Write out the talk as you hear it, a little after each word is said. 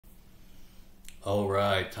All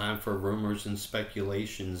right, time for rumors and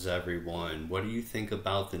speculations, everyone. What do you think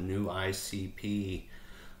about the new ICP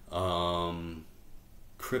um,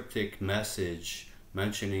 cryptic message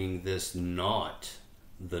mentioning this Naught,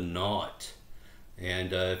 the Naught?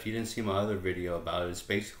 And if you didn't see my other video about it, it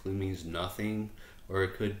basically means nothing, or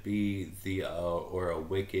it could be or a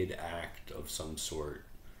wicked act of some sort.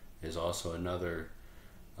 Is also another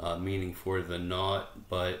meaning for the Naught.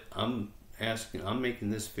 But I'm making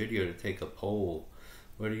this video to take a poll.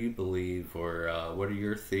 What do you believe, or what are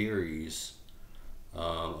your theories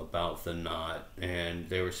about the Naught? And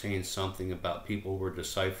they were saying something about people were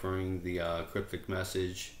deciphering the cryptic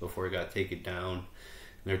message before it got taken down. And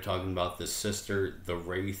they're talking about the sister, the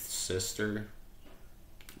Wraith sister.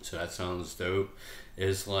 So that sounds dope.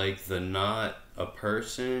 Is like the Naught a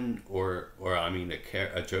person, or I mean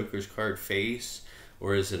a Joker's card face,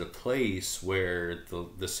 or is it a place where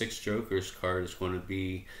the six Joker's card is going to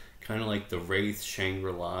be kind of like the Wraith,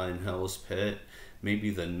 Shangri-La, and Hell's Pit? Maybe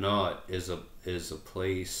the Naught is a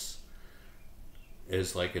place,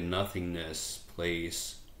 is like a nothingness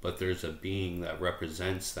place, but there's a being that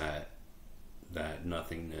represents that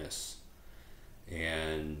nothingness.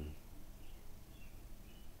 And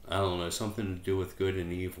I don't know, something to do with good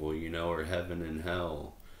and evil, or heaven and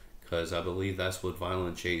hell. Because I believe that's what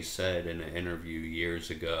Violent J said in an interview years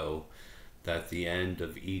ago, that the end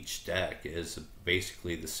of each deck is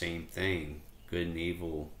basically the same thing, good and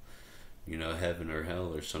evil, heaven or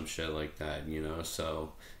hell or some shit like that,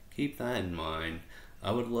 So keep that in mind.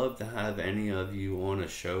 I would love to have any of you on a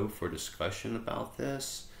show for discussion about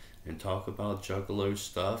this and talk about Juggalo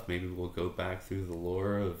stuff. Maybe we'll go back through the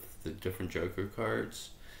lore of the different Joker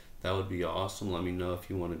cards. That would be awesome. Let me know if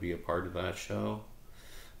you want to be a part of that show.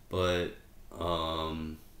 But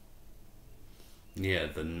yeah,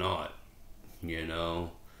 the Naught,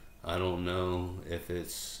 I don't know if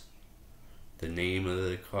it's the name of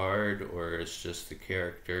the card or it's just the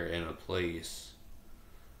character in a place,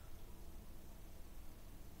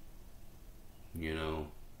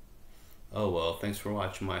 Oh well, thanks for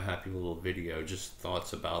watching my happy little video. Just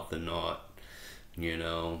thoughts about the Naught,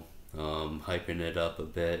 hyping it up a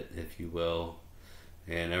bit, if you will.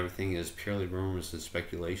 And everything is purely rumors and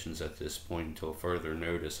speculations at this point until further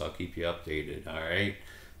notice. I'll keep you updated, alright?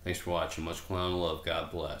 Thanks for watching. Much clown love.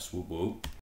 God bless. Whoop whoop.